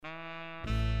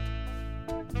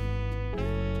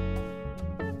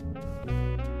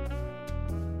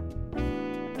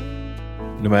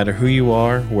No matter who you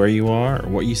are, where you are, or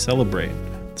what you celebrate,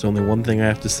 there's only one thing I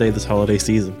have to say this holiday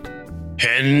season.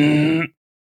 Henshin!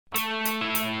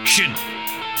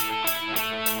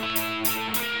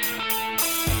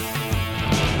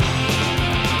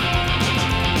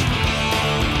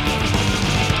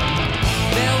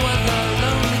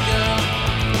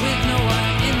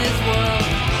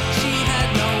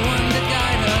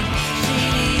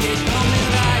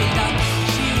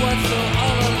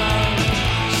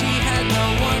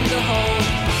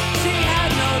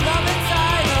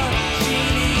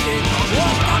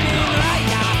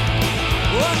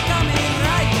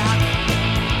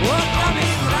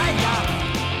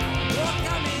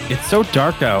 It's so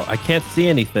dark out. I can't see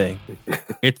anything.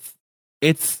 It's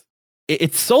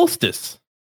solstice.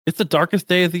 It's the darkest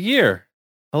day of the year.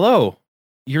 Hello.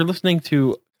 You're listening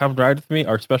to Kamen Ride with me,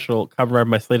 our special Kamen Ride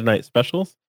My Slate Night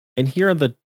specials. And here on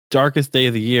the darkest day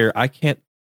of the year, I can't.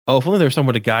 Oh, if only there was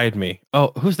someone to guide me.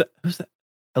 Oh, who's that?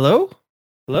 Hello?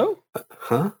 Hello?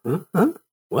 Huh?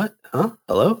 What? Huh?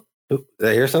 Hello? Did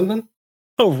I hear something?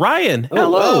 Oh, Ryan. Oh,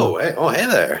 hello. Whoa. Hey, hey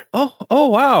there. Oh,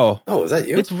 wow. Oh, is that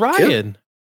you? It's Ryan.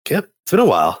 Kip, it's been a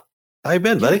while. How you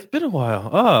been, buddy? It's been a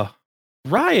while. Oh,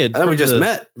 Ryan. I know we just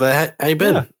met, but how you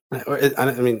been? Yeah.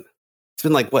 I mean, it's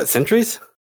been like, what, centuries?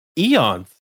 Eons.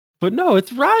 But no,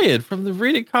 it's Ryan from the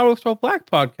Reading Comics While Black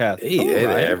podcast. Hey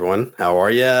there, everyone. How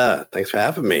are ya? Thanks for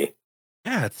having me.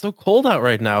 Yeah, it's so cold out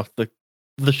right now. It's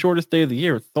the shortest day of the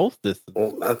year. It's solstice.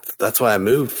 Well, that's why I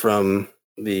moved from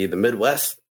the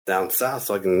Midwest down south,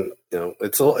 so I can,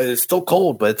 it's still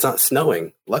cold, but it's not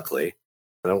snowing. Luckily,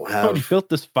 I don't have. Oh, you built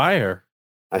this fire.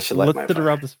 I should light my fire. Let's sit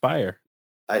around this fire.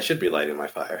 I should be lighting my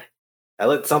fire. I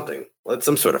lit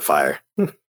some sort of fire.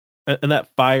 And that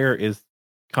fire is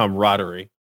camaraderie.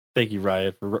 Thank you,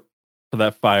 Ryan, for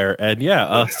that fire. And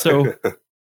yeah, so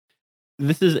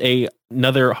this is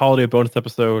another holiday bonus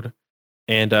episode,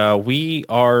 and we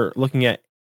are looking at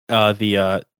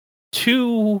the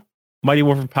two Mighty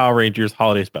Morphin Power Rangers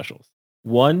holiday specials.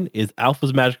 One is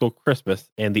Alpha's Magical Christmas,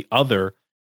 and the other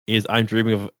is I'm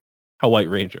Dreaming of a White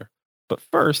Ranger. But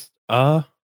first, hey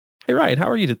Ryan, how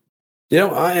are you?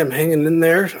 I am hanging in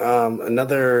there.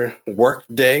 Another work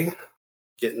day,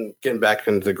 getting back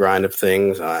into the grind of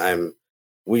things.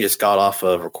 We just got off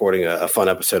of recording a fun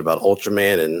episode about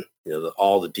Ultraman, and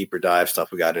all the deeper dive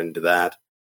stuff we got into that.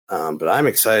 But I'm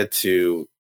excited to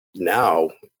now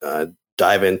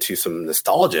dive into some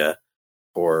nostalgia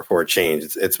for a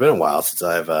change. It's been a while since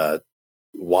I've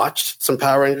watched some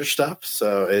Power Ranger stuff,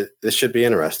 so this should be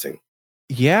interesting.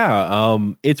 Yeah,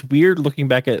 it's weird looking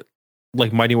back at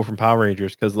like Mighty Morphin Power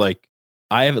Rangers because like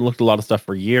I haven't looked at a lot of stuff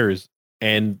for years,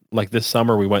 and like this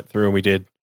summer we went through and we did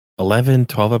 11,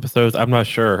 12 episodes. I'm not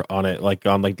sure on it, like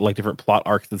on like different plot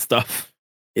arcs and stuff.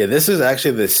 Yeah, this is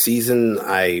actually the season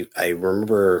I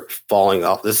remember falling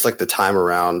off. This is like the time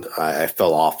around I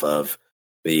fell off of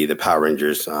the Power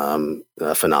Rangers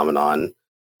phenomenon.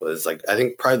 Was like I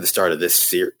think probably the start of this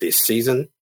season.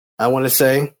 I want to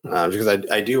say because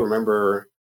I do remember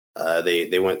they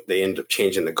ended up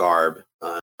changing the garb,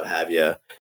 what have you.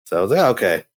 So I was like,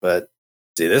 okay, but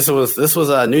see, this was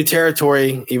a new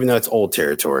territory, even though it's old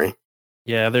territory.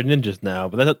 Yeah, they're ninjas now,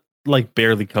 but that like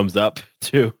barely comes up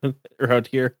too around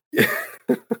here.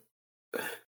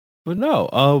 But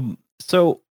no,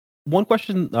 so one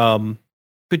question,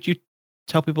 could you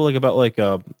tell people like about like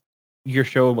your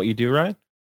show and what you do, Ryan?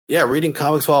 Yeah, Reading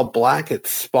Comics While Black. It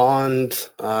spawned,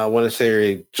 I want to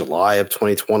say July of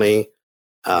 2020.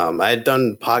 I had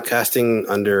done podcasting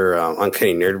under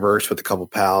Uncanny Nerdverse with a couple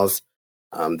pals.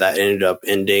 That ended up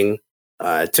ending.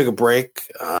 I took a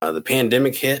break. The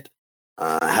pandemic hit.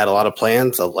 I had a lot of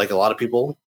plans, like a lot of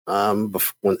people, at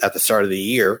the start of the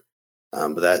year.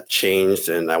 But that changed,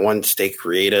 and I wanted to stay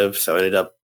creative. So I ended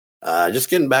up just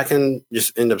getting back and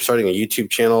just ended up starting a YouTube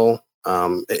channel.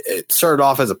 It started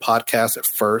off as a podcast at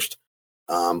first,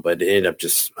 but it ended up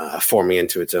just forming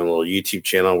into its own little YouTube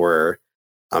channel where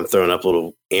I'm throwing up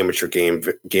little amateur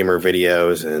gamer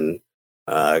videos and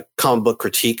comic book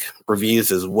critique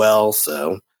reviews as well.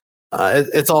 So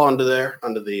it's all under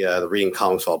the Reading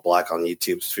Comics While Black on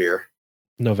YouTube sphere.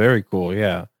 No, very cool.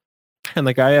 Yeah, and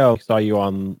like I saw you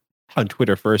on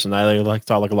Twitter first, and I like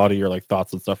saw like a lot of your like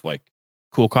thoughts and stuff, like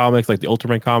cool comics, like the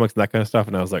Ultraman comics and that kind of stuff.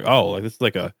 And I was like, oh, like this is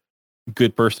like a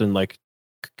good person like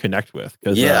connect with.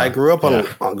 Yeah, I grew up on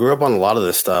a lot of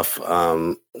this stuff.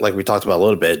 Like we talked about a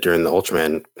little bit during the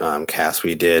Ultraman cast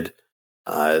we did.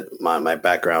 My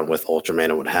background with Ultraman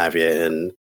and what have you,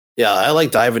 and yeah, I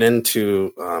like diving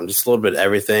into just a little bit of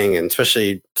everything, and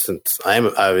especially since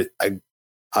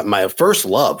my first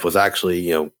love was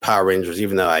actually Power Rangers,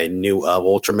 even though I knew of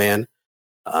Ultraman.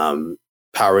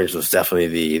 Power Rangers was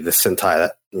definitely the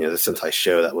Sentai, the Sentai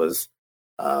show that was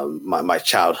my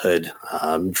childhood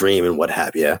dream and what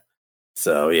have you.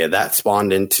 So yeah, that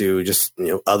spawned into just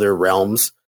other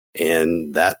realms,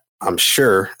 and that I'm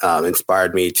sure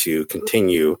inspired me to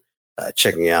continue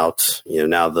checking out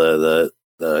now the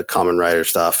Kamen Rider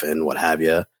stuff and what have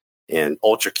you, and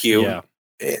Ultra Q.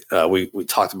 Yeah. We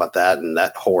talked about that and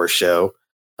that horror show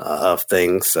of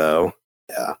things. So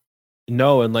yeah,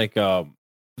 no, and like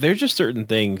there's just certain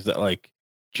things that like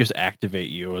just activate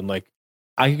you, and like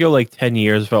I could go like 10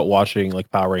 years without watching like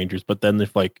Power Rangers, but then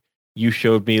if like you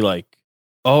showed me like,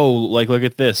 oh, like look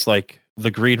at this, like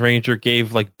the Green Ranger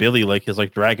gave like Billy like his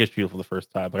like dragon shield for the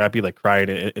first time, like I'd be like crying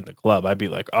in the club. I'd be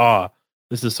like,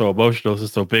 this is so emotional, this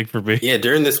is so big for me. Yeah,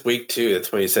 during this week too,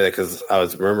 that's when you said it, because I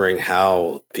was remembering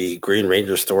how the Green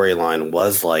Ranger storyline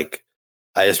was like.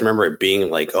 I just remember it being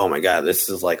like, oh my God, this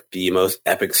is like the most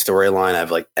epic storyline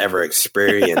I've like ever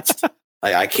experienced.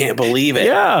 I can't believe it.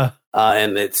 Yeah.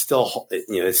 And it still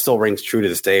rings true to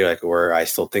this day. Like where I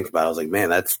still think about it, I was like, man,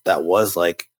 that was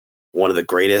like one of the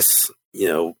greatest,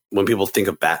 when people think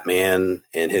of Batman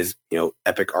and his,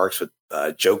 epic arcs with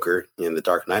Joker in the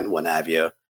Dark Knight and what have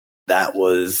you, that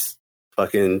was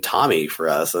fucking Tommy for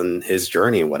us and his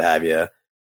journey and what have you.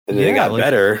 And then it got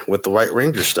better with the White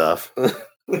Ranger stuff.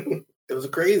 It was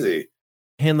crazy.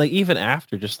 And like even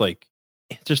after just like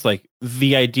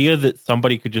the idea that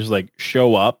somebody could just like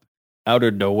show up out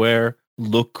of nowhere,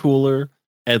 look cooler,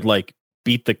 and like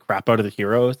beat the crap out of the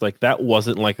heroes, like that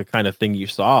wasn't like a kind of thing you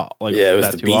saw. Like yeah, it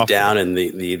was the beat down, and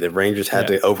the Rangers had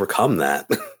to overcome that.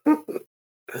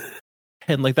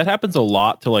 And like that happens a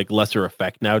lot to like lesser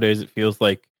effect nowadays. It feels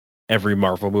like every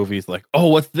Marvel movie is like, oh,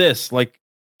 what's this? Like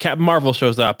Captain Marvel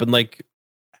shows up and like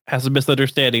has a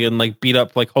misunderstanding and like beat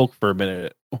up like Hulk for a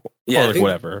minute. Yeah, or like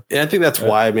whatever. Yeah, I think that's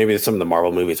why maybe some of the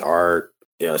Marvel movies are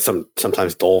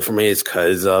sometimes dull for me, is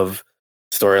because of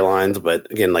storylines. But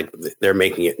again, like they're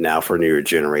making it now for a newer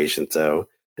generation, so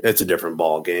it's a different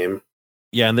ball game.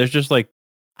 Yeah, and there's just like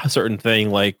a certain thing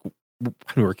like when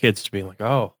we were kids to being like,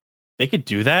 oh, they could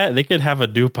do that. They could have a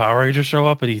new Power Ranger show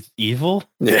up and he's evil.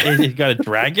 Yeah. And he's got a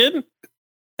dragon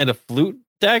and a flute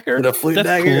dagger. And a flute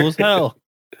dagger. Cool as hell.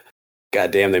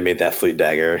 God damn, they made that flute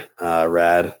dagger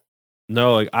rad.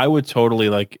 No, like I would totally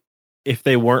like if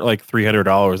they weren't like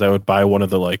 $300, I would buy one of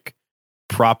the like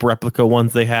prop replica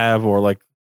ones they have, or like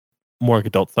more like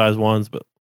adult size ones, but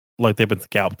like they've been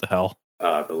scalped to hell.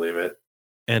 I believe it.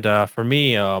 And for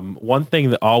me, one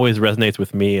thing that always resonates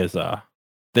with me is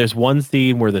there's one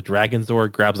scene where the Dragon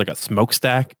Zord grabs like a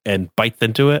smokestack and bites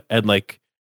into it, and like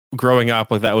growing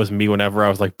up, like that was me whenever I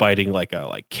was like biting like a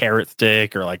like carrot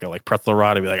stick or like a like pretzel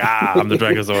rod, I'd be like, I'm the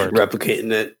Dragon Zord.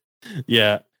 Replicating it.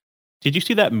 Yeah. Did you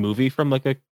see that movie from like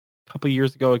a couple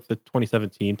years ago, like the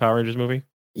 2017 Power Rangers movie?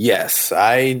 Yes,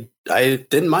 I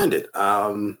didn't mind it.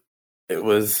 It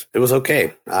was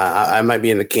okay. I might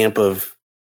be in the camp of,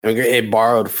 it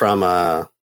borrowed from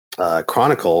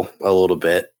Chronicle a little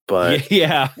bit, but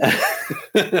yeah,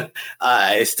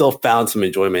 I still found some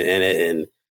enjoyment in it, and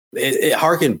it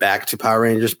harkened back to Power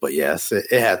Rangers. But yes,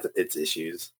 it had its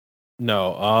issues.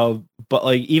 No, but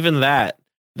like even that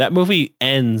movie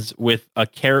ends with a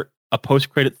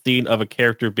post-credit scene of a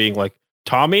character being like,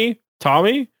 Tommy,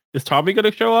 is Tommy going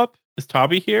to show up? Is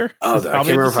Tommy here? Oh, I can't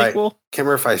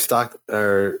remember if I stuck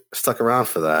around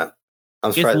for that.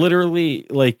 I'm surprised. It's literally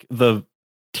like the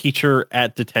teacher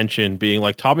at detention being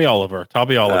like, Tommy Oliver. Okay,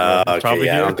 Tommy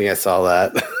I don't think I saw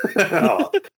that.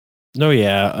 Oh. No,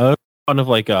 yeah. Kind of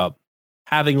like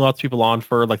having lots of people on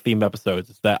for like theme episodes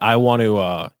is that I want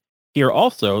to hear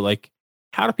also like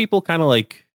how do people kind of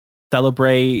like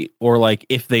celebrate, or like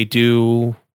if they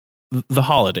do the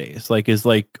holidays, like is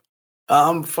like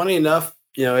funny enough,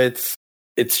 it's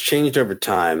changed over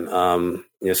time.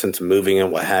 Since moving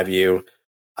and what have you,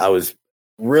 I was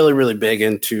really, really big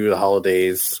into the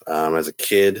holidays as a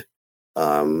kid,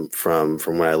 from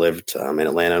when I lived in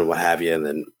Atlanta and what have you, and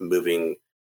then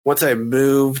once I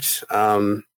moved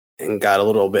and got a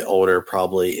little bit older,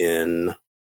 probably in,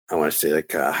 I want to say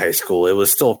like high school, it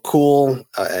was still cool.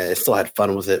 I still had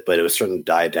fun with it, but it was starting to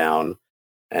die down.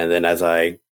 And then as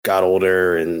I got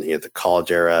older and the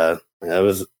college era, it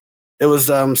was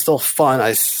still fun.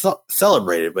 I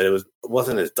celebrated, but it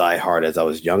wasn't as diehard as I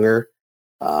was younger.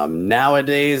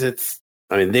 Nowadays,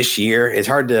 this year it's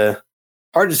hard to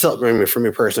celebrate for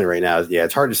me personally right now. Yeah,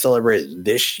 it's hard to celebrate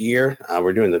this year.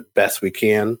 We're doing the best we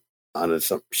can under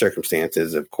some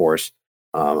circumstances, of course.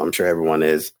 I'm sure everyone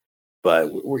is,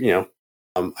 but we're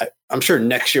I'm sure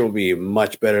next year will be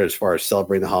much better as far as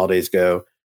celebrating the holidays go.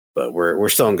 But we're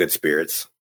still in good spirits.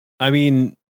 I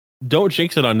mean, don't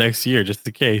jinx it on next year, just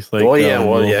in case. Like,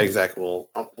 yeah, exactly. Well,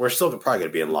 we're still probably going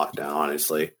to be in lockdown,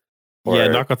 honestly. Yeah,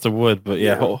 knock on some wood, but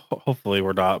hopefully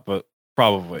we're not, but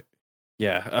probably.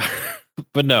 Yeah.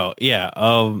 But no,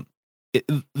 yeah.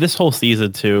 This whole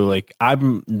season too, like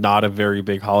I'm not a very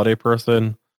big holiday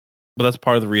person, but that's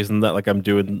part of the reason that like I'm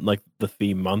doing like the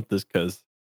theme month is because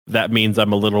that means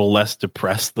I'm a little less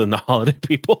depressed than the holiday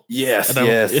people. Yes.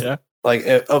 Yeah. Like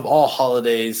of all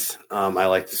holidays, I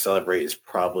like to celebrate is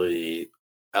probably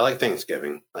I like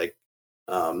Thanksgiving. Like,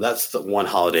 that's the one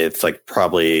holiday it's like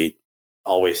probably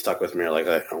always stuck with me. Like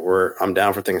I'm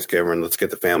down for Thanksgiving. Let's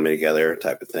get the family together,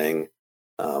 type of thing,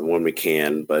 when we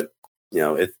can. But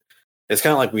it's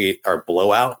kind of like we are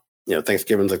blowout.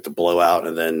 Thanksgiving's like the blowout,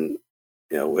 and then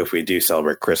if we do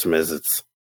celebrate Christmas, it's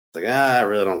like I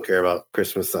really don't care about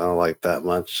Christmas. I don't like that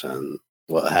much, and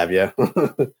what have you.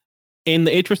 In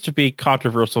the interest to be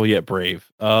controversial yet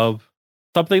brave,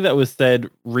 something that was said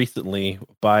recently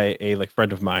by a like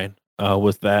friend of mine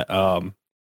was that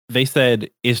they said,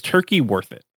 "Is turkey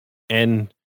worth it?"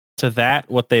 And to that,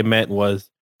 what they meant was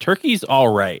turkey's all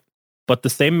right, but the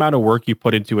same amount of work you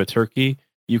put into a turkey,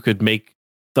 you could make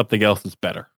something else that's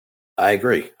better. I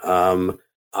agree. I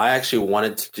actually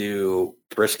wanted to do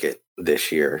brisket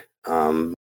this year,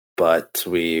 but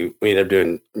we ended up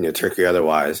doing turkey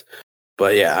otherwise.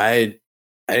 But yeah, I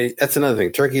that's another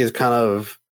thing. Turkey is kind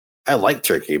of I like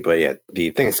turkey, but yeah,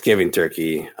 the Thanksgiving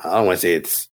turkey, I don't want to say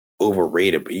it's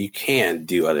overrated, but you can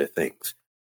do other things.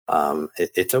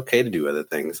 It's okay to do other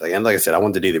things. Like I said, I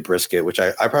want to do the brisket, which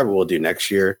I probably will do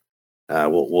next year.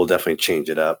 We'll definitely change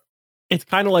it up. It's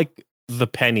kind of like the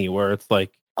penny, where it's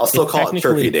like I'll still call it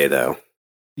Turkey Day, though.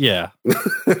 Yeah,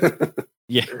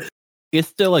 yeah, it's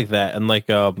still like that, and like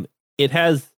it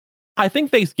has. I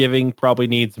think Thanksgiving probably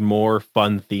needs more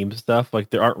fun themed stuff. Like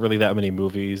there aren't really that many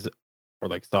movies or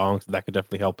like songs that could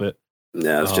definitely help it.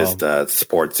 No, it's just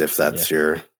sports. If that's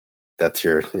your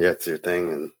thing,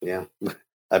 and yeah,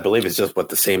 I believe it's just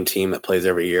the same team that plays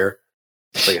every year.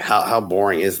 It's like how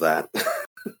boring is that?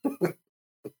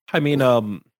 I mean,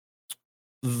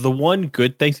 the one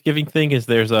good Thanksgiving thing is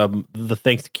there's the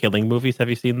Thanksgiving movies. Have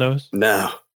you seen those?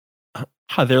 No.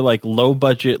 They're like low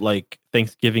budget, like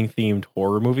Thanksgiving themed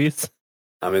horror movies.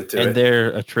 I'm into it. And they're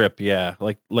a trip, yeah.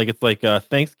 Like it's like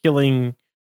Thanksgiving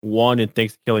 1 and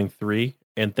Thanksgiving 3,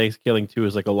 and Thanksgiving 2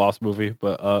 is like a lost movie,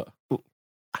 but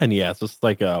and yeah, it's just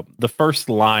like the first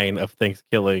line of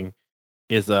Thanksgiving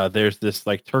is there's this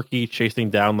like turkey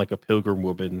chasing down like a pilgrim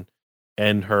woman,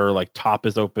 and her like top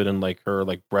is open and like her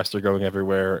like breasts are going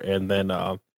everywhere, and then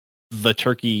the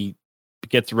turkey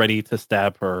gets ready to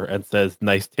stab her and says,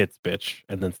 "Nice tits, bitch,"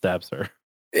 and then stabs her.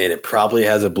 And it probably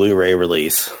has a Blu-ray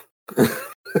release.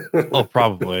 Oh,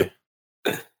 probably.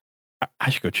 I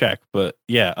should go check, but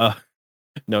yeah,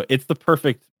 no, it's the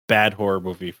perfect bad horror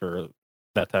movie for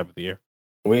that time of the year.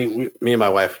 Me and my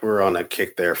wife, we were on a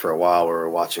kick there for a while. We were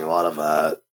watching a lot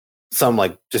of some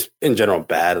like just in general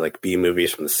bad like B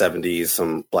movies from the 70s,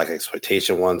 some black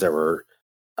exploitation ones that were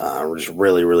just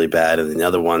really, really bad, and then the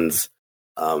other ones,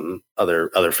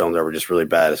 other films that were just really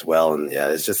bad as well. And yeah,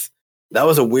 it's just that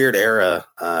was a weird era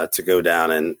to go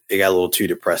down, and it got a little too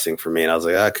depressing for me. And I was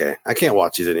like, okay, I can't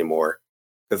watch these anymore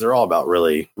because they're all about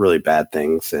really, really bad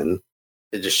things, and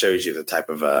it just shows you the type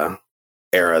of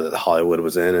era that Hollywood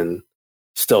was in, and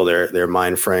still their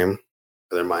mind frame,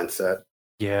 their mindset.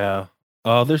 Yeah.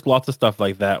 There's lots of stuff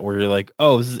like that where you're like,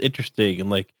 oh, this is interesting, and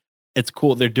like it's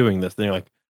cool they're doing this. And you're like,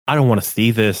 I don't want to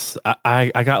see this.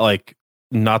 I got like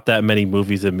not that many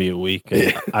movies in me a week,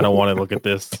 and I don't want to look at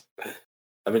this.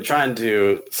 I've been trying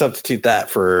to substitute that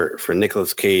for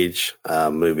Nicolas Cage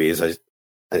movies.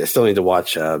 I still need to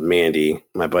watch Mandy.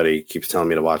 My buddy keeps telling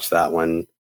me to watch that one,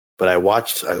 but I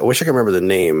wish I could remember the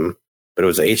name, but it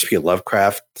was a H.P.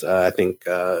 Lovecraft, I think,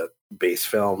 base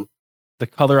film. The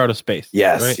Color Out of Space.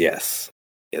 Yes, right? Yes.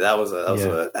 Yeah, that was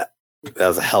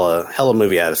a hella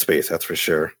movie out of space. That's for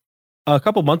sure. A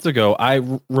couple months ago, I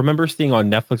remember seeing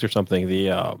on Netflix or something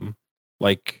the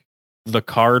like the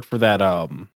card for that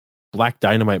Black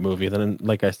Dynamite movie. And then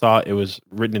like I saw it was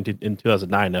written in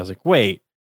 2009. And I was like, wait,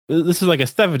 this is like a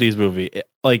 70s movie.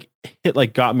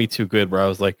 It got me too good. Where I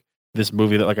was like, this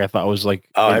movie that like I thought was like,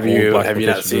 oh, have you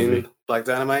not seen movie. Black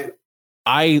Dynamite?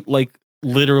 I like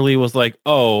literally was like,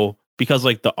 oh, because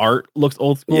like the art looks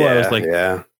old school. Yeah, I was like,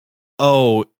 yeah.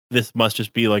 Oh, this must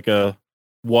just be like a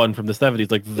one from the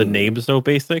 70s. Like the name is so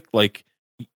basic. Like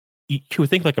you would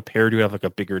think like a parody would have like a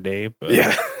bigger name. But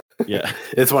yeah. Yeah.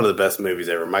 It's one of the best movies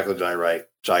ever. Michael Jai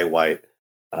White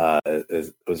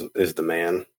is the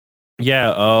man.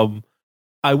 Yeah.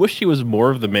 I wish he was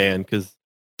more of the man, because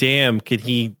damn, could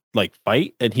he like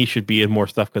fight, and he should be in more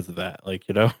stuff because of that. Like,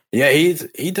 you know? Yeah,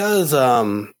 he does.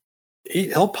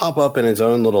 He'll pop up in his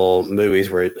own little movies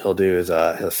where he'll do his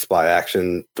spy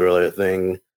action thriller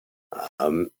thing.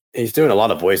 He's doing a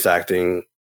lot of voice acting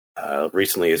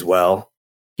recently as well.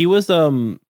 He was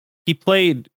he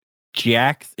played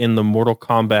Jax in the Mortal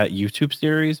Kombat YouTube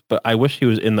series, but I wish he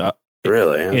was in the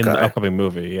in the upcoming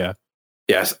movie. Yeah.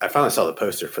 Yes, I finally saw the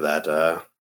poster for that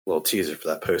little teaser for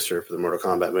that poster for the Mortal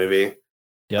Kombat movie.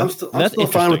 Yeah, I'm still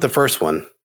fine with the first one.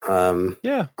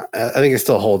 Yeah, I think it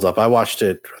still holds up. I watched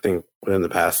it, I think, within the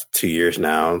past 2 years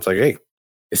now. It's like, hey,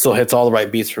 it still hits all the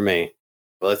right beats for me.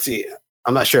 But let's see.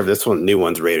 I'm not sure if this new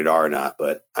one's rated R or not,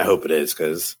 but I hope it is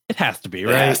because it has to be,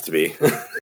 right? It has to be.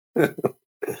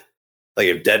 Like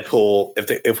if Deadpool,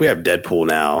 if we have Deadpool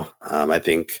now, I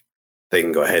think they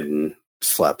can go ahead and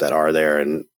slap that R there,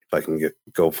 and if I can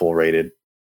go full rated.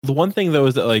 The one thing though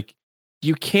is that like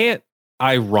you can't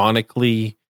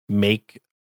ironically make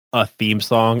a theme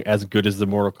song as good as the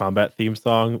Mortal Kombat theme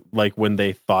song, like when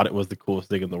they thought it was the coolest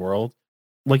thing in the world.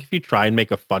 Like if you try and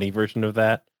make a funny version of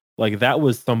that, like that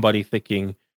was somebody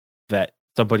thinking that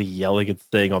somebody yelling and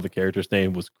saying all the characters'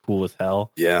 name was cool as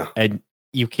hell. Yeah, and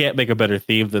you can't make a better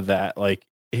theme than that. Like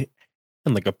in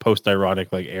like a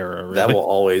post-ironic like era. Really. That will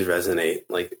always resonate.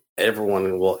 Like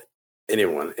everyone will.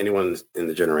 Anyone in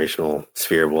the generational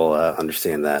sphere will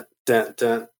understand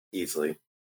that easily.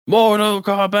 Mortal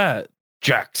Kombat,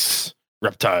 Jax,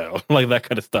 Reptile, like that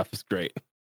kind of stuff is great.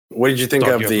 What did you think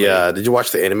of the? Did you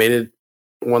watch the animated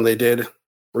one they did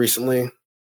recently?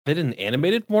 They did an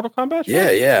animated Mortal Kombat show?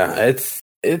 Yeah.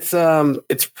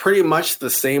 It's pretty much the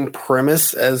same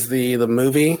premise as the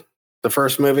movie, the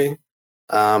first movie,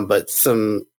 but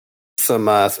some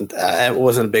I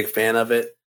wasn't a big fan of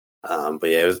it. But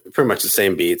yeah, it was pretty much the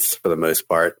same beats for the most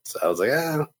part. So I was like,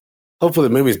 hopefully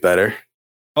the movie's better.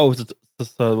 Oh, it's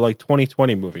a like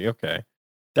 2020 movie. Okay,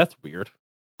 that's weird.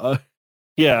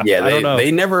 Yeah. I don't know.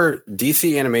 They never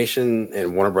DC Animation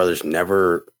and Warner Brothers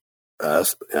never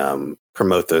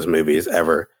promote those movies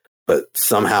ever, but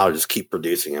somehow just keep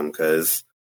producing them because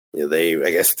I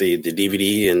guess the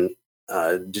DVD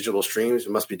and digital streams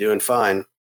must be doing fine,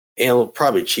 and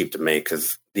probably cheap to make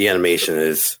because the animation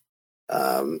is.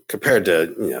 Compared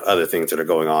to other things that are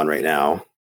going on right now,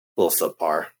 a little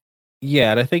subpar.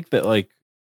 Yeah, and I think that like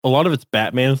a lot of it's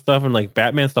Batman stuff, and like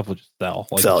Batman stuff will just sell,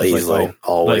 sell easily. Like,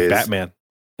 always, like Batman.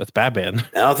 That's Batman.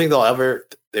 And I don't think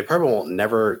they probably won't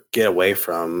never get away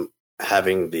from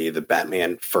having the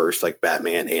Batman first, like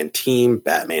Batman and Team,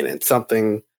 Batman and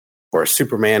something, or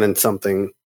Superman and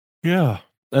something. Yeah,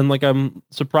 and like I'm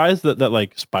surprised that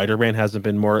like Spider-Man hasn't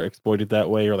been more exploited that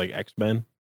way, or like X-Men.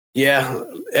 Yeah,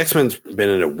 X-Men's been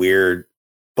in a weird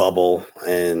bubble,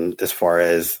 and as far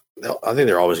as I think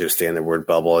they're always going to stay in their word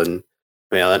bubble, and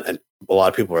a lot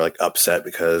of people are like upset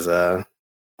because, I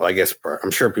guess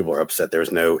I'm sure people are upset there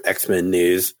was no X-Men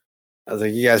news. I was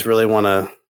like, you guys really want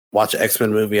to watch an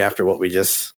X-Men movie after what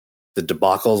the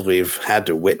debacles we've had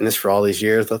to witness for all these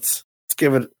years? Let's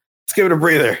give it a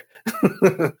breather.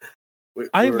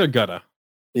 I think they're gonna.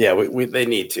 Yeah, they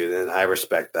need to, and I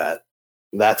respect that.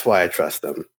 That's why I trust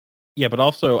them. Yeah, but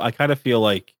also I kind of feel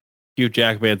like Hugh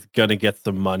Jackman's gonna get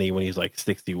some money when he's like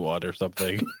 61 or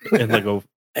something, and like go.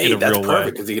 Hey, that's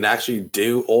perfect because he can actually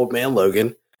do Old Man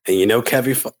Logan, and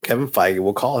Kevin Feige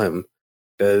will call him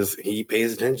because he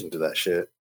pays attention to that shit.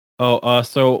 Oh,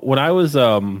 so when I was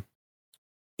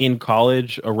in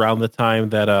college, around the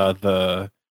time that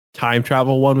the time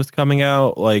travel one was coming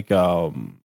out, like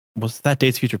was that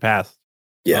Days of Future Past?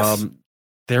 Yes.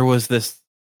 There was this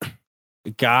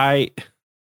guy.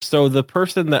 So the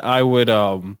person that I would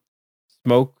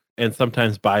smoke and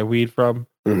sometimes buy weed from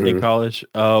in college,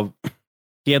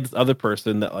 he had this other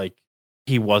person that like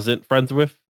he wasn't friends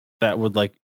with that would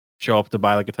like show up to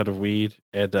buy like a ton of weed,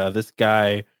 and this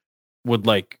guy would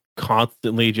like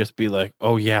constantly just be like,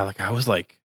 "Oh yeah, like I was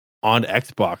like on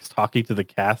Xbox talking to the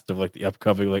cast of like the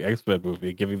upcoming like X-Men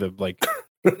movie, giving them like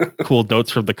cool notes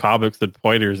from the comics and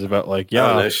pointers about like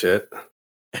no shit."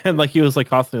 And like he was like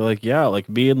constantly like, yeah, like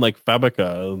me and like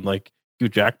Famicca and like Hugh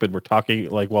Jackman were talking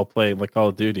like while playing like Call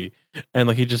of Duty, and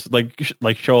like he just like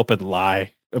show up and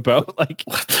lie about like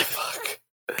what the fuck,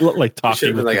 like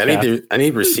talking with like I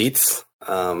need receipts.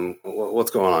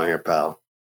 What's going on here, pal?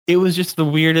 It was just the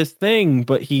weirdest thing,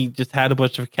 but he just had a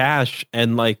bunch of cash,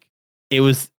 and like it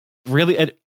was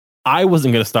really. I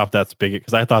wasn't gonna stop that spigot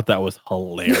because I thought that was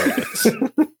hilarious.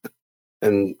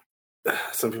 And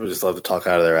some people just love to talk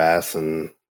out of their ass, and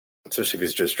especially if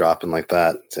he's just dropping like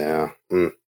that. So,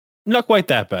 Not quite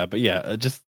that bad, but yeah,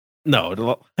 just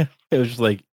no. It was just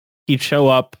like he'd show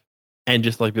up and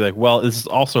just like be like, well, this has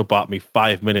also bought me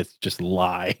 5 minutes to just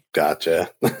lie. Gotcha.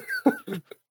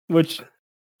 Which,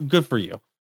 good for you.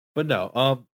 But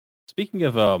no, speaking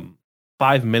of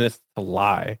 5 minutes to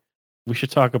lie, we should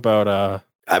talk about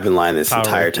I've been lying this Power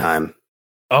entire Rangers. time.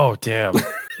 Oh damn.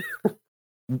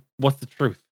 What's the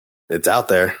truth? It's out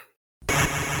there.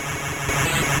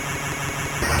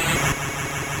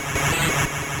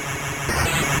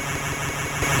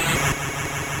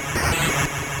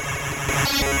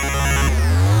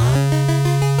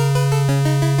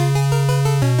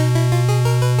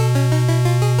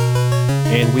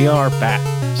 And we are back.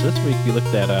 So this week we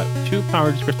looked at two Power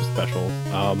Rangers Christmas specials.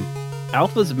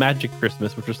 Alpha's Magic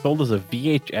Christmas, which was sold as a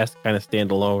VHS kind of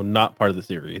standalone, not part of the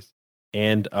series.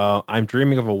 And I'm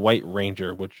Dreaming of a White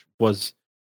Ranger, which was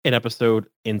an episode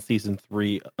in season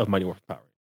 3 of Mighty Morphin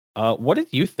Power. What did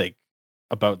you think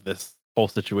about this whole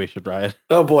situation, Brian?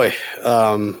 Oh boy.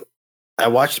 I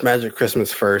watched Magic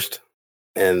Christmas first,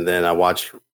 and then I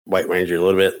watched White Ranger a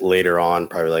little bit later on,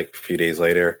 probably like a few days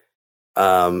later.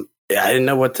 I didn't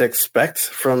know what to expect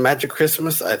from Magic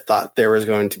Christmas. I thought there was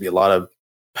going to be a lot of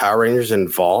Power Rangers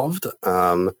involved.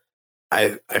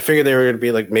 I figured they were going to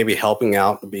be like maybe helping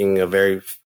out, being a very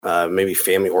maybe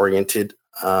family oriented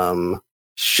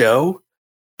show,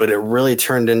 but it really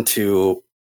turned into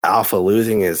Alpha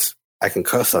losing his, I can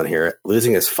cuss on here,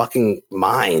 losing his fucking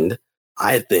mind,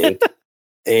 I think,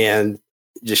 and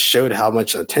just showed how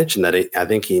much attention that I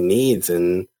think he needs.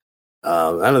 And I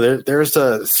don't know, there's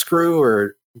a screw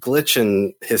or glitch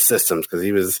in his systems because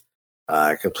he was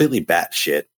completely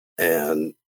batshit.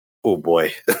 And oh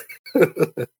boy.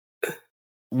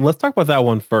 Let's talk about that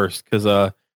one first, because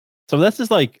so this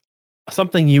is like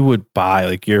something you would buy,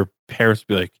 like your parents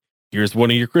would be like, here's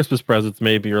one of your Christmas presents,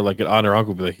 maybe, or like an aunt or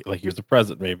uncle would be like here's a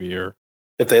present, maybe, or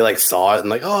if they like saw it and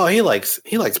like, oh, he likes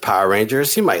Power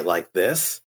Rangers, he might like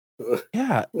this.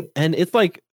 Yeah, and it's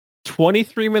like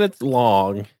 23 minutes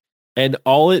long, and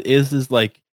all it is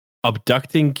like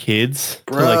abducting kids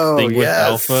to like sing with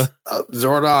Alpha.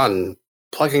 Zordon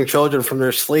plucking children from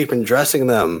their sleep and dressing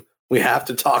them. We have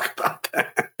to talk about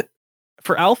that.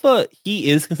 For Alpha, he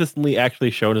is consistently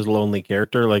actually shown as a lonely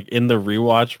character. Like in the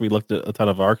rewatch, we looked at a ton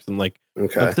of arcs, and like the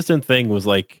consistent thing was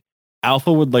like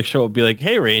Alpha would like show up, be like,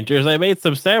 "Hey Rangers, I made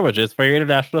some sandwiches for your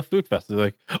International Food Festival."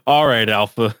 Like, all right,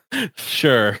 Alpha,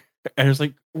 sure. And it's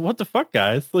like, what the fuck,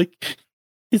 guys? Like,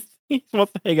 he just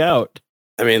wants to hang out.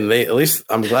 I mean, at least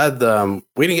I'm glad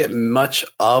we didn't get much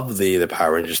of the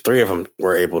Power Rangers. 3 of them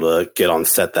were able to get on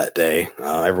set that day.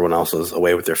 Everyone else was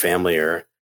away with their family, or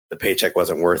the paycheck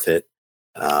wasn't worth it.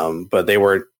 But they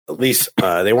were at least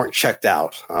they weren't checked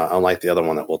out, unlike the other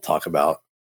one that we'll talk about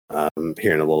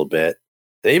here in a little bit.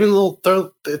 They even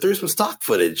they threw some stock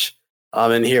footage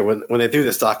in here. When they threw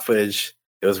the stock footage,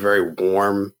 it was very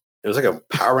warm. It was like a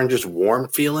Power Rangers warm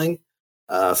feeling.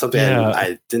 Something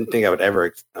I didn't think I would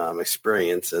ever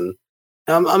experience, and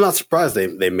I'm not surprised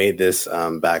they made this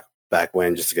back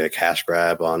when, just to get a cash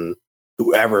grab on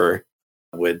whoever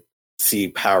would see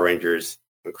Power Rangers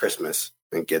on Christmas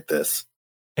and get this.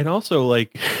 And also,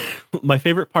 like, my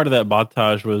favorite part of that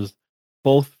montage was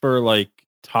both for like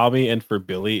Tommy and for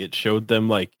Billy. It showed them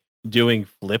like doing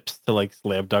flips to like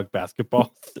slam dunk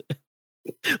basketballs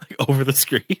like over the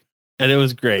screen, and it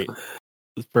was great.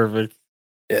 It's perfect.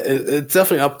 It's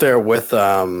definitely up there with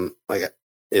like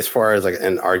as far as like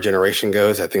in our generation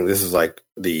goes. I think this is like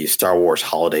the Star Wars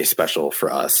holiday special for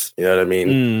us. You know what I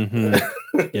mean?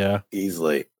 Mm-hmm. Yeah,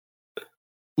 easily.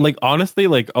 Like honestly,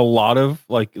 like a lot of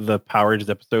like the Power Rangers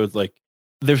episodes, like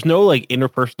there's no like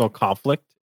interpersonal conflict.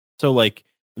 So like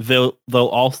they'll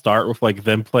all start with like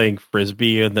them playing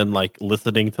frisbee and then like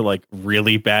listening to like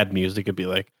really bad music and be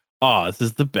like, "Oh, this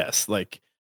is the best! Like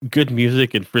good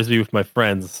music and frisbee with my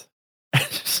friends."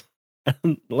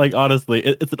 And like honestly,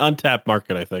 it's an untapped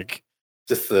market, I think.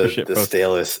 Just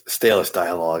the stalest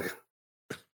dialogue,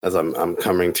 as I'm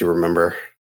coming to remember.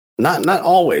 Not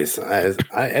always. I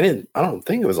don't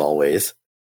think it was always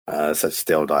such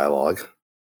stale dialogue.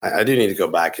 I do need to go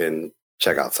back and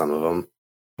check out some of them.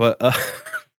 But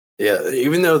yeah,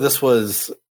 even though this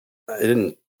was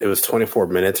it was 24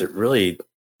 minutes. It really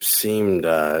seemed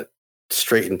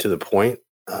straight and to the point.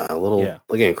 A little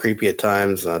again creepy at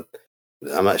times.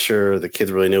 I'm not sure the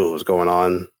kids really knew what was going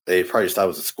on. They probably just thought it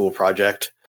was a school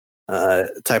project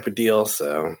type of deal.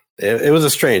 So it was a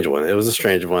strange one. It was a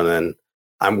strange one, and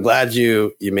I'm glad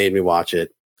you made me watch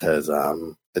it, because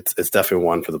it's definitely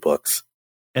one for the books.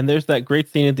 And there's that great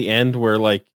scene at the end where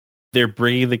like they're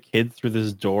bringing the kids through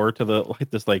this door to the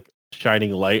like this like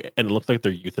shining light, and it looks like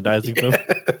they're euthanizing them.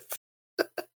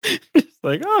 It's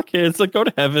like, oh, kids, like go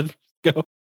to heaven, go.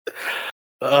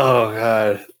 Oh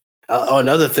god.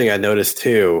 Another thing I noticed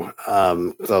too,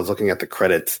 because I was looking at the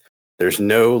credits, there's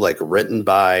no like written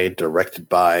by, directed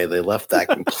by. They left that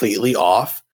completely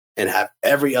off and have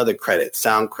every other credit,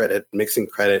 sound credit, mixing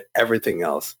credit, everything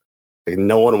else. Like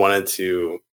no one wanted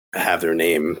to have their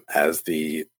name as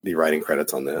the writing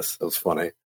credits on this. It was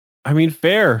funny. I mean,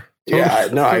 fair. Yeah,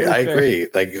 Totally I fair. agree.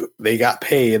 Like they got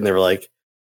paid and they were like,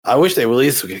 I wish they at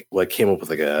least like came up with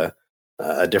like a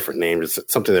different name, just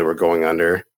something they were going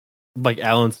under. Like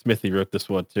Alan Smithy wrote this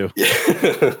one too.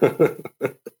 Yeah.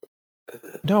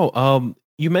 No,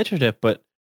 you mentioned it, but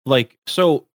like,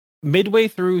 so midway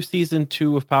through season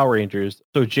 2 of Power Rangers,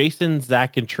 so Jason,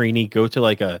 Zach, and Trini go to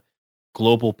like a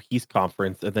global peace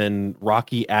conference, and then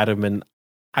Rocky, Adam, and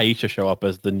Aisha show up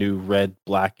as the new red,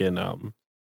 black, and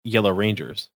yellow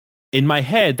Rangers. In my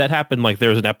head, that happened like there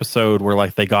was an episode where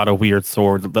like they got a weird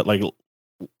sword that like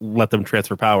let them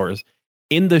transfer powers.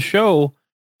 In the show,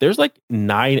 there's like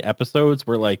 9 episodes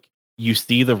where like you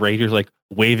see the Rangers like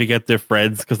waving at their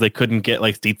friends because they couldn't get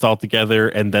like seats all together,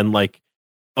 and then like,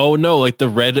 oh no, like the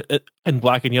red and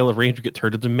black and yellow Ranger get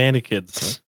turned into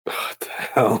mannequins. What the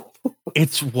hell?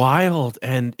 It's wild,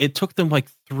 and it took them like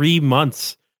 3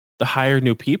 months to hire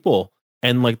new people,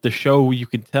 and like the show you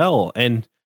can tell, and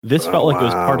this felt like it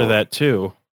was part of that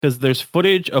too, because there's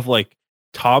footage of like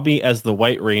Tommy as the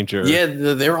White Ranger. Yeah,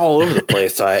 they're all over the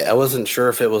place. I wasn't sure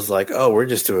if it was like, oh, we're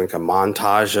just doing a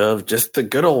montage of just the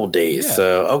good old days. Yeah.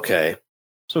 So, okay.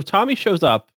 So Tommy shows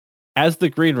up as the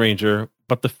Green Ranger,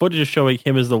 but the footage is showing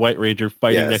him as the White Ranger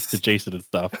fighting next to Jason and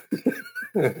stuff.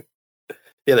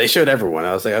 Yeah, they showed everyone.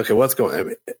 I was like, okay, what's going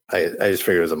on? I just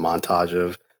figured it was a montage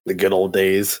of the good old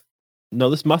days. No,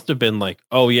 this must have been like,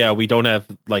 oh yeah, we don't have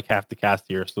like half the cast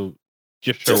here, so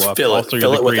just show up. Fill it, also,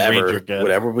 fill you're it the Green Ranger again.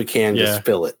 whatever we can, just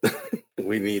fill it.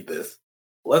 We need this.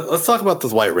 Let's talk about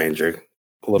this White Ranger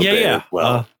a little bit. Yeah.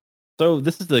 Well, so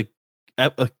this is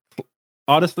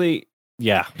honestly,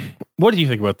 yeah. What do you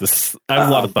think about this? I have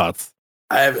a lot of thoughts.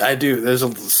 I do.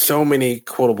 There's so many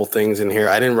quotable things in here.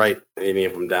 I didn't write any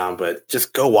of them down, but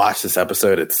just go watch this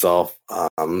episode itself.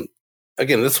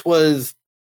 Again,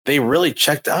 they really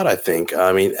checked out, I think.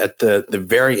 I mean, at the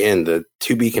very end, the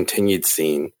to be continued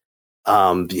scene,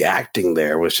 the acting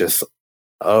there was just,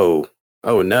 oh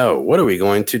no, what are we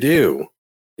going to do?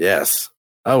 Yes.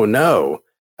 Oh no.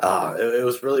 It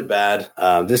was really bad.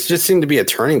 This just seemed to be a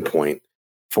turning point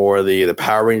for the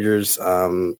Power Rangers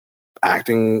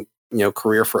acting,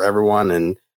 career for everyone.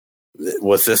 And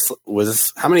was this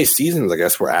how many seasons, I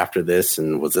guess, were after this?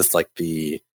 And was this like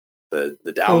the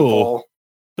downfall?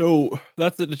 So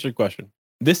that's an interesting question.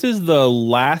 This is the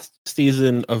last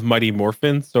season of Mighty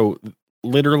Morphin. So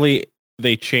literally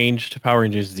they changed to Power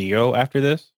Rangers Zeo after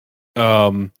this.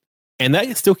 And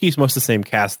that still keeps most of the same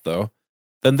cast though.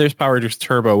 Then there's Power Rangers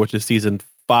Turbo, which is season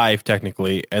 5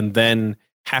 technically. And then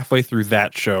halfway through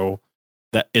that show,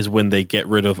 that is when they get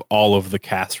rid of all of the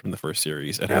cast from the first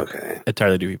series and have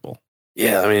entirely new people.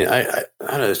 Yeah, I mean, I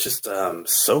don't know. It's just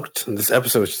soaked. This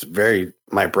episode was just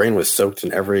my brain was soaked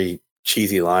in every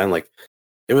cheesy line. Like,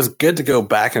 it was good to go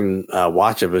back and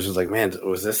watch it, but it was just like, man,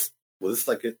 was this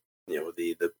like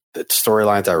the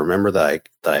storylines I remember that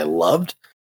I loved?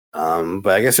 But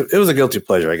I guess it was a guilty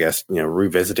pleasure. I guess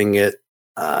revisiting it.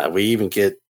 We even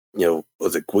get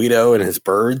was it Guido and his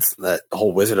birds, that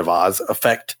whole Wizard of Oz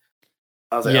effect.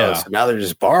 I was like, so now they're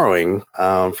just borrowing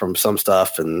from some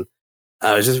stuff, and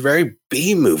it was just very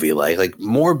B movie like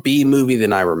more B movie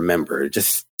than I remember. It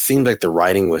just seemed like the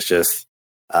writing was just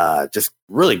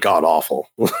really god awful.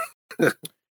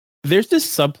 There's this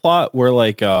subplot where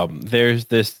like there's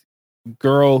this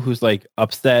girl who's like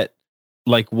upset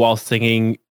like while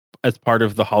singing as part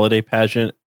of the holiday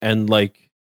pageant, and like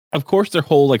of course their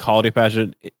whole like holiday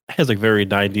pageant has like very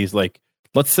 90s like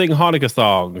let's sing Hanukkah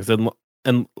songs and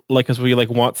like because we like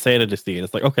want Santa to see it.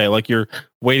 It's like, okay, like you're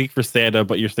waiting for Santa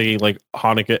but you're singing like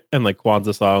Hanukkah and like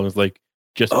Kwanzaa songs like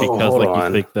just because like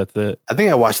you think that's it. I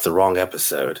think I watched the wrong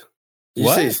episode. Did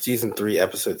what? You say season 3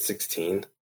 episode 16?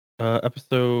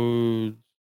 Episode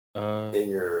in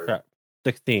your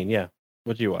 16, yeah.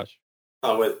 What'd you watch?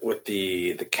 With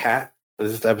the cat?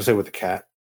 Is this the episode with the cat?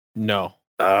 No.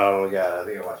 Oh my god, I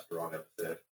think I watched the wrong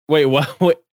episode. Wait,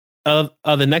 what?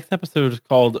 The next episode is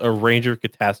called A Ranger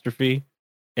Catastrophe,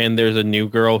 and there's a new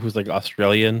girl who's like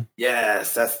Australian.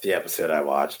 Yes, that's the episode I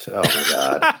watched. Oh my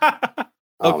god.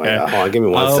 Oh my god. Hold on, give me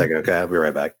 1 second. Okay, I'll be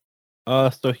right back.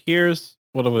 So here's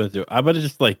what I'm gonna do. I'm gonna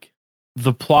just like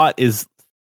the plot is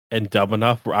and dumb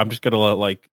enough where I'm just gonna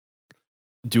like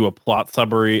do a plot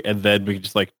summary and then we can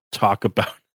just like talk about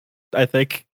it, I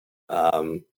think.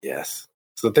 Yes.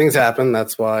 So things happen.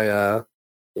 That's why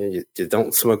you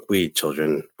don't smoke weed,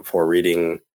 children, before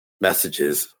reading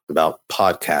messages about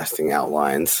podcasting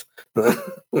outlines.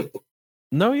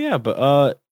 No, yeah,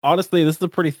 but honestly, this is a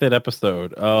pretty thin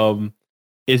episode.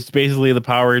 It's basically the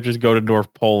Power Rangers go to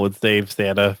North Pole and save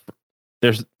Santa.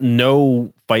 There's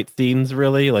no fight scenes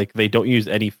really. Like they don't use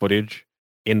any footage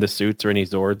in the suits or any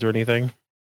Zords or anything.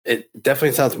 It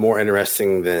definitely sounds more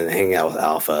interesting than hanging out with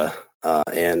Alpha.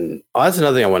 And that's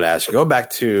another thing I want to ask you. Go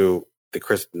back to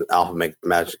the Alpha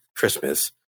Magic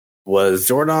Christmas. Was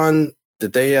Zordon,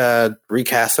 did they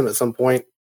recast him at some point?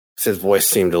 His voice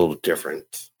seemed a little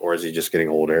different. Or is he just getting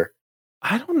older?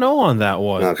 I don't know on that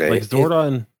one. Okay. Like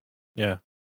Zordon, yeah.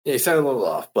 Yeah, he sounded a little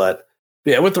off, but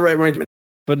yeah, with the right arrangement.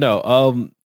 But no,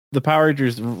 the Power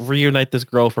Rangers reunite this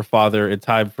girl for father in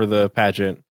time for the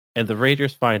pageant, and the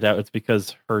Rangers find out it's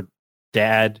because her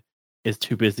dad is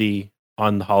too busy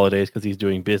on the holidays because he's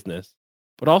doing business.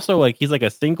 But also, like he's like a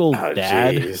single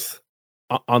dad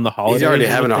on the holidays. He's already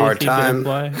having a hard time.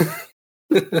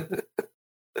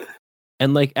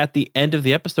 And like at the end of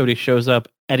the episode, he shows up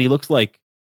and he looks like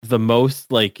the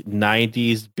most like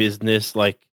 90s business,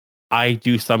 like I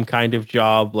do some kind of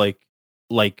job, like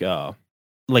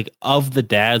of the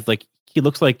dads, like he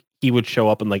looks like he would show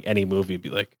up in like any movie and be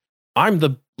like, I'm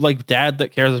the like dad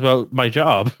that cares about my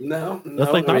job. No,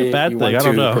 that's like not a bad thing. I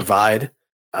don't know. Provide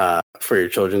for your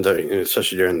children,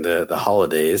 especially during the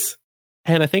holidays.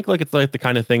 And I think like it's like the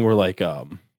kind of thing where like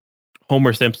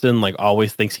Homer Simpson like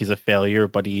always thinks he's a failure,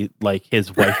 but he like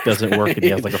his wife doesn't work and he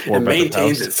has like a 4-bedroom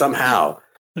maintains house. It somehow.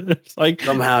 It's like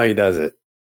somehow he does it.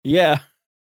 Yeah.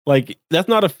 Like that's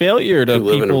not a failure to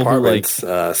live people in apartments who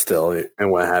like still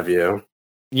and what have you.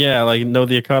 Yeah, like know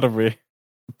the economy.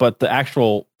 But the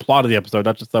actual plot of the episode,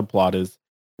 not just subplot, is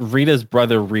Rita's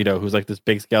brother Rito, who's like this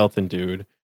big skeleton dude,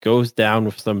 goes down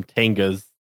with some Tangas,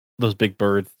 those big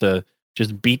birds, to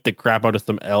just beat the crap out of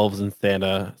some elves and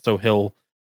Santa. So he'll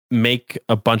make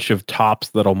a bunch of tops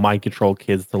that'll mind control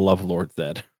kids to love Lord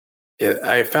Zed. Yeah,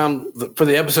 I found for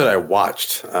the episode I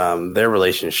watched, their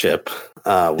relationship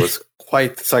was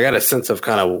quite. So I got a sense of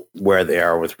kind of where they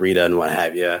are with Rita and what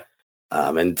have you.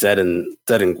 And Zed and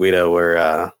Guido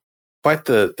were quite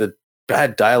the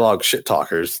bad dialogue shit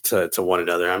talkers to one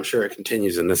another. I'm sure it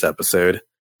continues in this episode.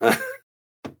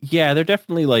 Yeah, they're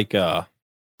definitely like the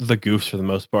goofs for the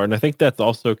most part, and I think that's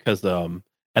also because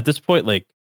at this point, like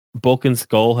Bulk and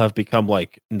Skull have become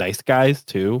like nice guys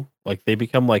too. Like they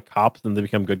become like cops and they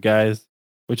become good guys.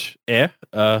 Which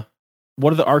one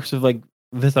of the arcs of like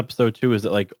this episode too is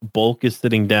that like Bulk is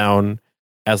sitting down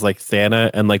as like Santa,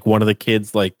 and like one of the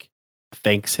kids like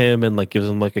thanks him and like gives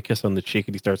him like a kiss on the cheek,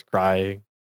 and he starts crying.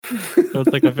 So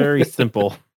it's like a very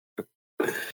simple,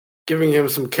 giving him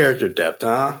some character depth,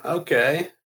 huh? Okay,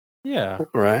 yeah,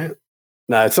 right.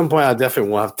 Now, at some point, I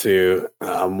definitely will have to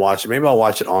watch it. Maybe I'll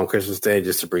watch it on Christmas Day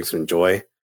just to bring some joy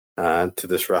to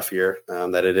this rough year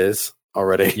that it is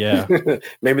already. Yeah,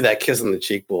 maybe that kiss on the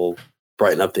cheek will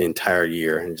brighten up the entire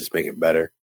year and just make it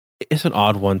better. It's an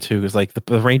odd one too, because like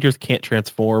the Rangers can't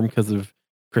transform because of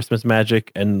Christmas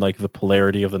magic and like the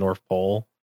polarity of the North Pole,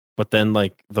 but then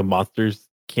like the monsters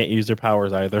can't use their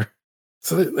powers either.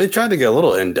 So they tried to get a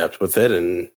little in depth with it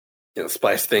and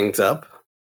spice things up.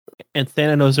 And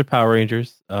Santa knows their Power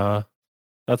Rangers.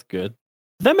 That's good.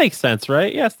 That makes sense,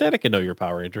 right? Yeah, Santa can know your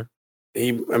Power Ranger.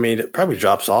 It probably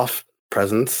drops off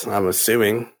presents. I'm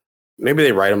assuming. Maybe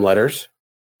they write him letters,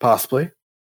 possibly.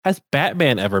 Has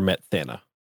Batman ever met Santa?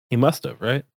 He must have,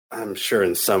 right? I'm sure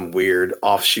in some weird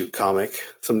offshoot comic,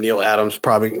 some Neil Adams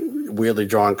probably weirdly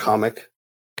drawn comic.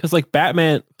 Because like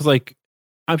Batman,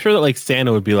 I'm sure that like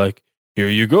Santa would be like, "Here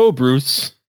you go,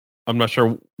 Bruce." I'm not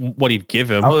sure what he'd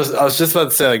give him. I was just about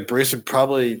to say like Bruce would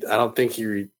probably. I don't think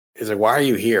he's like, "Why are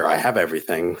you here? I have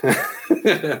everything.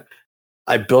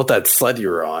 I built that sled you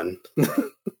were on."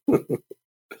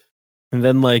 And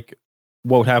then like,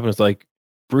 what would happen is like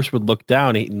Bruce would look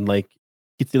down and like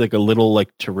he'd see like a little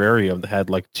like terrarium that had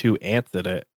like 2 ants in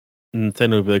it, and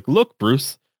Santa would be like, "Look,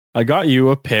 Bruce, I got you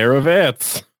a pair of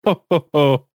ants."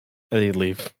 And he'd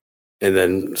leave. And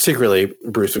then secretly,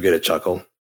 Bruce would get a chuckle.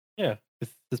 Yeah,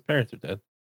 his parents are dead.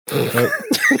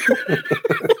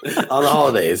 On the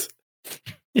holidays.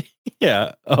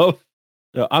 Yeah. Oh,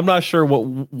 no, I'm not sure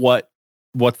what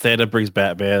Santa brings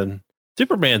Batman.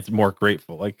 Superman's more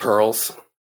grateful, like pearls.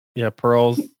 Yeah,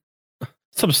 pearls.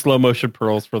 Some slow motion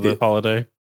pearls for the holiday.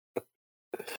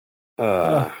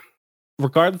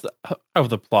 Regardless of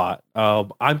the plot, I'm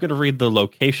going to read the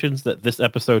locations that this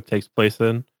episode takes place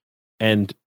in,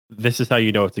 and this is how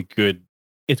you know it's good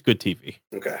TV.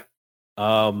 Okay.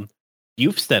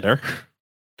 Youth Center,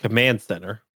 Command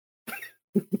Center,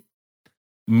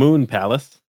 Moon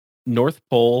Palace, North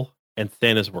Pole, and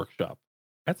Santa's Workshop.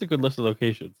 That's a good list of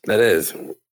locations. That is.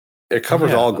 It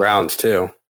covers all grounds too.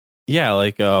 Yeah,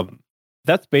 like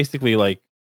that's basically like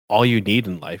all you need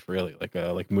in life, really.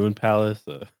 Like Moon Palace,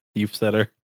 a youth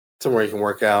center, somewhere you can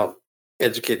work out,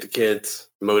 educate the kids,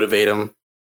 motivate them,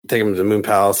 take them to Moon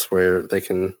Palace where they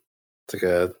can. It's like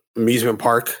a amusement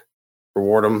park,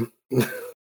 reward them.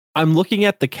 I'm looking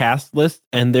at the cast list,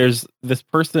 and there's this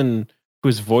person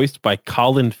who's voiced by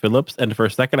Colin Phillips, and for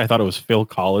a second I thought it was Phil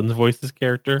Collins voiced this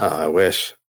character. Oh, I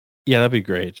wish. Yeah, that'd be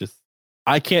great. Just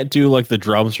I can't do like the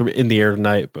drums from In the Air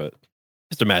Tonight, but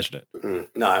just imagine it.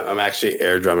 No, I'm actually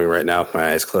air drumming right now with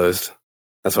my eyes closed.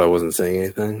 That's why I wasn't saying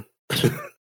anything.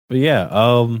 But yeah,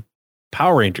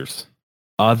 Power Rangers.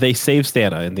 They save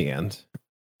Santa in the end,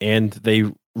 and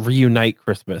they reunite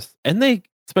Christmas, and they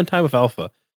spend time with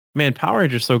Alpha. Man, Power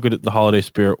Rangers so good at the holiday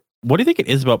spirit. What do you think it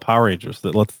is about Power Rangers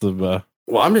that lets them? Well,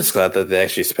 I'm just glad that they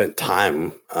actually spent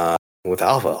time with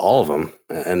Alpha, all of them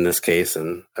in this case,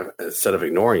 and instead of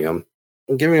ignoring them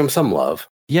and giving them some love.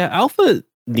 Yeah, Alpha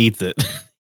needs it.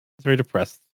 He's very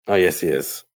depressed. Oh, yes, he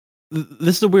is.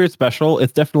 This is a weird special.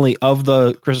 It's definitely of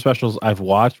the Christmas specials I've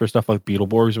watched for stuff like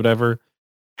Beetleborgs or whatever.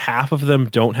 Half of them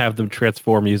don't have them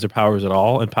transform, use their powers at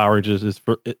all, and Power Rangers is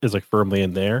like firmly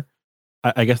in there.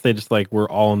 I guess they just like we're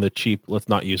all in the cheap. Let's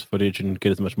not use footage and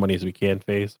get as much money as we can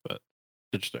phase. But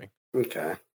interesting.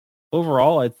 Okay.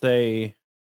 Overall, I'd say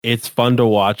it's fun to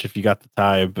watch if you got the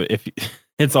time, but if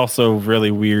it's also really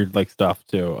weird like stuff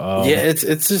too. Yeah,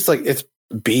 it's just like it's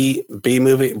B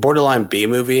movie, borderline B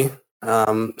movie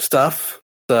stuff.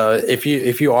 So if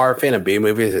you are a fan of B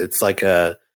movies, it's like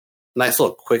a nice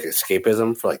little quick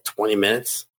escapism for like 20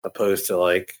 minutes, opposed to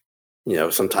like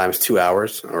sometimes 2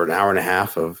 hours or an hour and a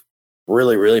half of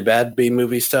really, really bad B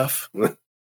movie stuff.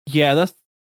 Yeah, that's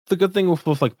the good thing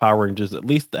with like Power Rangers. At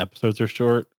least the episodes are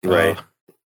short, right?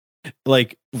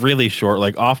 Like really short.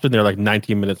 Like often they're like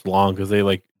 19 minutes long because they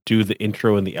like do the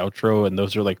intro and the outro, and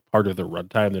those are like part of the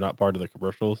runtime. They're not part of the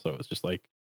commercial, so it's just like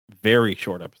very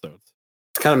short episodes.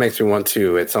 It kind of makes me want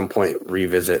to at some point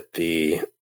revisit the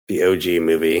OG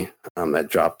movie that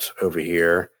dropped over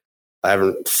here. I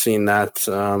haven't seen that.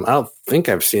 I don't think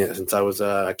I've seen it since I was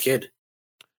a kid.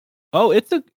 Oh,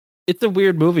 it's a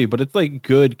weird movie, but it's like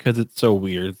good because it's so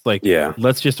weird. It's like, yeah,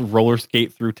 let's just roller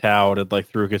skate through town and like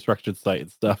through a construction site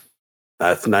and stuff.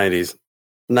 That's 90s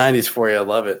for you. I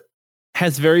love it.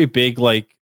 Has very big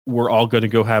like we're all going to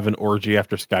go have an orgy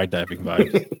after skydiving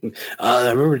vibes.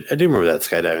 I do remember that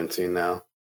skydiving scene now.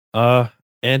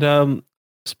 And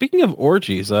speaking of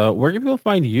orgies, where can people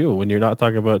find you when you're not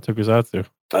talking about Tokusatsu?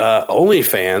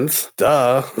 OnlyFans,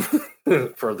 duh,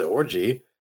 for the orgy.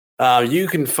 You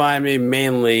can find me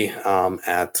mainly on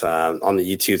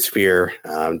the YouTube sphere,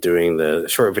 doing the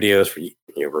short videos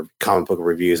for comic book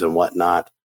reviews and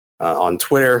whatnot. On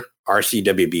Twitter,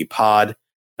 RCWB Pod.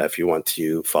 If you want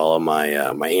to follow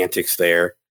my my antics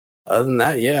there. Other than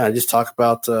that, yeah, I just talk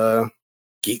about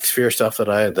geek sphere stuff that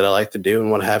I like to do and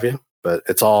what have you. But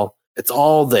it's all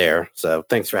there. So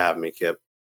thanks for having me, Kip.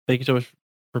 Thank you so much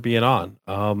for being on.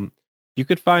 You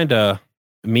could find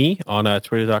me on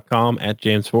twitter.com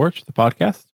 @JamesForge, the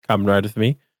podcast, Kamen Rider with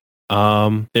me.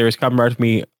 There is Kamen Rider with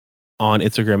me on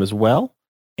Instagram as well.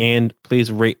 And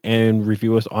please rate and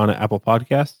review us on Apple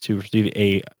Podcasts to receive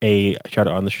a shout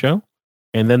out on the show.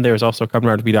 And then there's also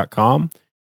KamenRiderWithMe.com.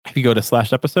 If you go to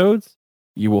 /episodes,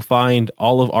 you will find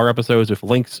all of our episodes with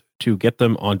links to get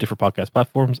them on different podcast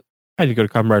platforms. And you go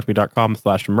to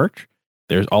KamenRiderWithMe.com/merch.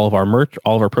 There's all of our merch.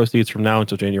 All of our proceeds from now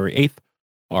until January 8th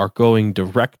are going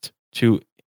direct to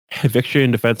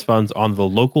eviction defense funds on the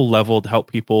local level to help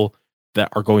people that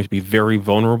are going to be very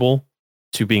vulnerable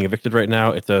to being evicted right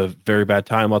now. It's a very bad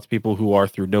time. Lots of people who are,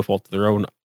 through no fault of their own,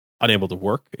 unable to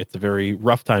work. It's a very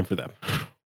rough time for them.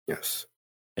 Yes.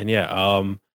 And yeah,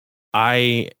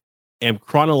 I am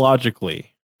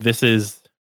chronologically,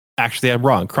 I'm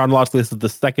wrong. Chronologically, this is the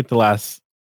second to last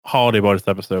holiday bonus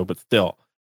episode, but still,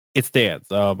 it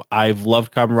stands. I've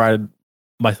loved Kamen Rider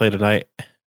My Slate Tonight,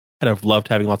 and I've loved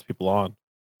having lots of people on.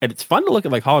 And it's fun to look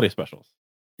at like holiday specials.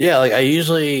 Yeah, like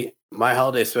my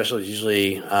holiday specials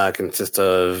usually consist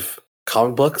of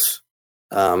comic books.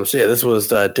 So yeah, this was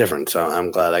different. So I'm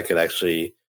glad I could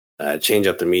actually change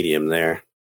up the medium there.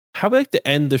 How we like to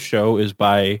end the show is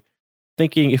by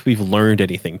thinking if we've learned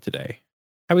anything today.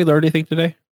 Have we learned anything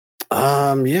today?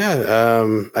 I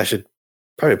should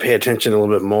probably pay attention a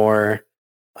little bit more.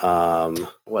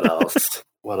 What else?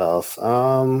 What else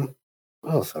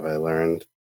have I learned?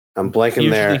 I'm blanking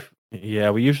there. Yeah,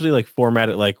 we usually like format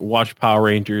it like watch Power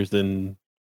Rangers and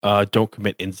don't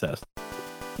commit incest.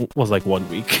 It was like 1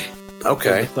 week.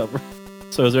 Okay.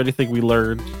 So is there anything we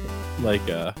learned like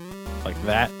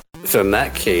that? So in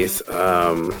that case,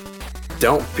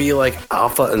 don't be like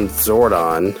Alpha and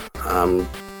Zordon.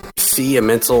 see a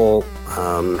mental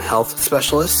health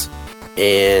specialist,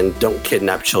 and don't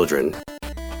kidnap children.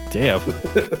 Damn.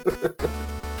 Thanks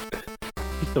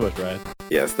so much, Ryan.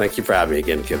 Yes, thank you for having me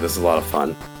again, kid. This is a lot of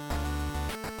fun.